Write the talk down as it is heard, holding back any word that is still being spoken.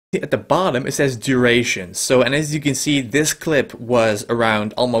At the bottom it says duration. So, and as you can see, this clip was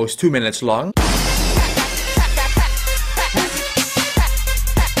around almost 2 minutes long.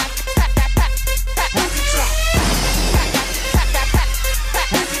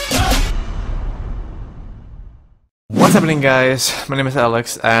 What's happening, guys? My name is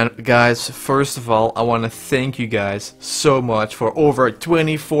Alex, and guys, first of all, I want to thank you guys so much for over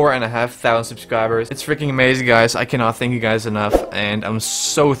 24,500 subscribers. It's freaking amazing, guys. I cannot thank you guys enough, and I'm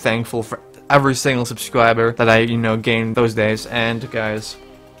so thankful for every single subscriber that I, gained those days. And guys,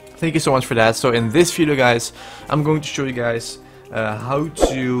 thank you so much for that. So in this video, guys, I'm going to show you guys how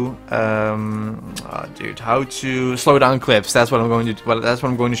to slow down clips. That's what I'm going to that's what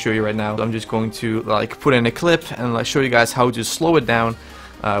I'm going to show you right now. I'm just going to put in a clip and show you guys how to slow it down,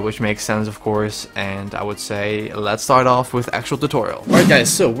 which makes sense, of course. And I would say let's start off with actual tutorial. Alright guys,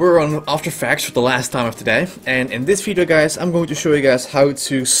 so we're on After Effects for the last time of today, and in this video, guys, I'm going to show you guys how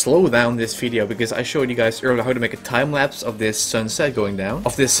to slow down this video, because I showed you guys earlier how to make a time lapse of this sunset going down,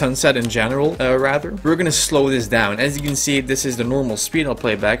 of this sunset in general, rather. We're gonna slow this down. As you can see, this is the normal speed. I'll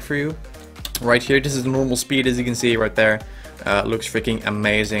play it back for you. Right here, this is the normal speed, as you can see right there. Looks freaking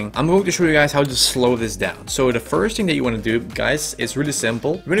amazing. I'm going to show you guys how to slow this down. So the first thing that you want to do, guys, is really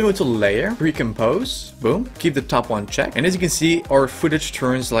simple. You're going to go to Layer, Recompose, boom, keep the top one checked, and as you can see, our footage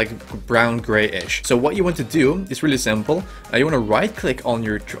turns like brown grayish. So what you want to do is really simple. You want to right click on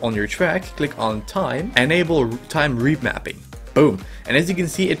your track, click on time, enable time remapping. Boom. And as you can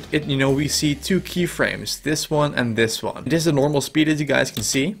see, we see two keyframes, this one and this one. This is the normal speed, as you guys can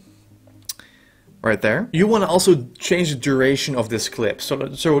see. Right there. You want to also change the duration of this clip. So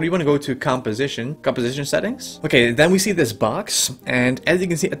you want to go to composition settings. Okay, then we see this box, and as you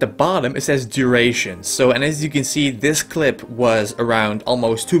can see at the bottom it says duration. So, and as you can see, this clip was around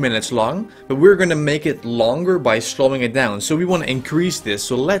almost 2 minutes long, but we're going to make it longer by slowing it down. So we want to increase this.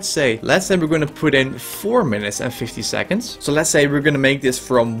 So let's say we're going to put in 4 minutes and 50 seconds. So let's say we're going to make this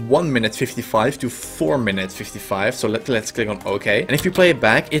from 1 minute 55 to 4 minutes 55. So let's click on OK. And if you play it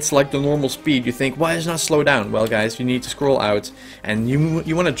back, it's like the normal speed. You think, why is it not slow down? Well, guys, you need to scroll out, and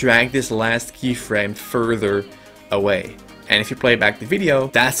you want to drag this last keyframe further away. And if you play back the video,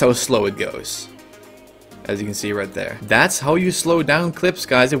 that's how slow it goes. As you can see right there. That's how you slow down clips,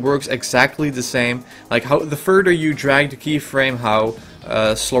 guys. It works exactly the same. Like, how the further you drag the keyframe, how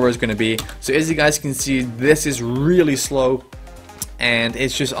slower it's going to be. So as you guys can see, this is really slow. And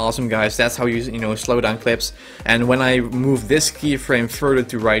it's just awesome, guys. That's how you slow down clips. And when I move this keyframe further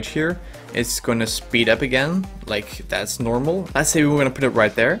to right here, it's gonna speed up again, like that's normal. Let's say we're gonna put it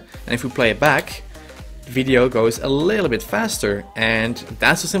right there, and if we play it back, the video goes a little bit faster. And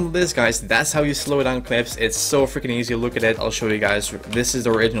that's how simple it is, guys. That's how you slow down clips. It's so freaking easy. Look at it. I'll show you guys. This is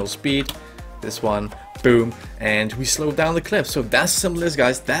the original speed. This one, boom, and we slow down the clip. So that's simple,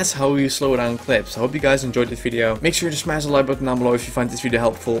 guys. That's how you slow down clips. I hope you guys enjoyed this video. Make sure to smash the like button down below if you find this video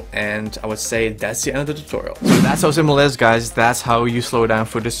helpful, and I would say that's the end of the tutorial. So that's how simple it is, guys. That's how you slow down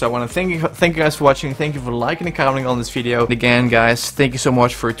footage. So I want to thank you guys for watching. Thank you for liking and commenting on this video. And again, guys, thank you so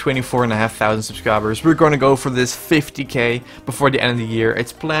much for 24,500 subscribers. We're going to go for this 50K before the end of the year.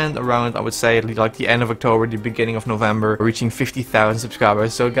 It's planned around, I would say, like the end of October, the beginning of November, reaching 50,000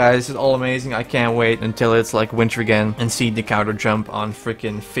 subscribers. So guys, it's all amazing. I can't wait until it's like winter again and see the counter jump on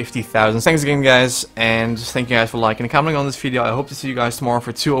freaking 50,000. Thanks again, guys, and thank you guys for liking and commenting on this video. I hope to see you guys tomorrow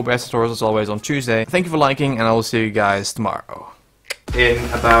for 2 OBS tutorials, as always, on Tuesday. Thank you for liking, and I will see you guys tomorrow. In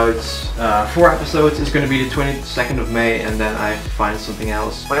about 4 episodes, it's going to be the 22nd of May, and then I have to find something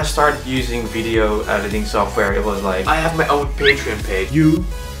else. When I started using video editing software, it was like, I have my own Patreon page. You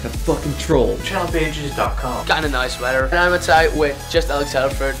have fucking trolled. Channelpages.com. Kinda nice weather. And I'm outside with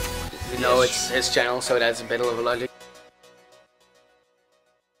JustAlexHalford. It's his channel, so that's a bit of a logic.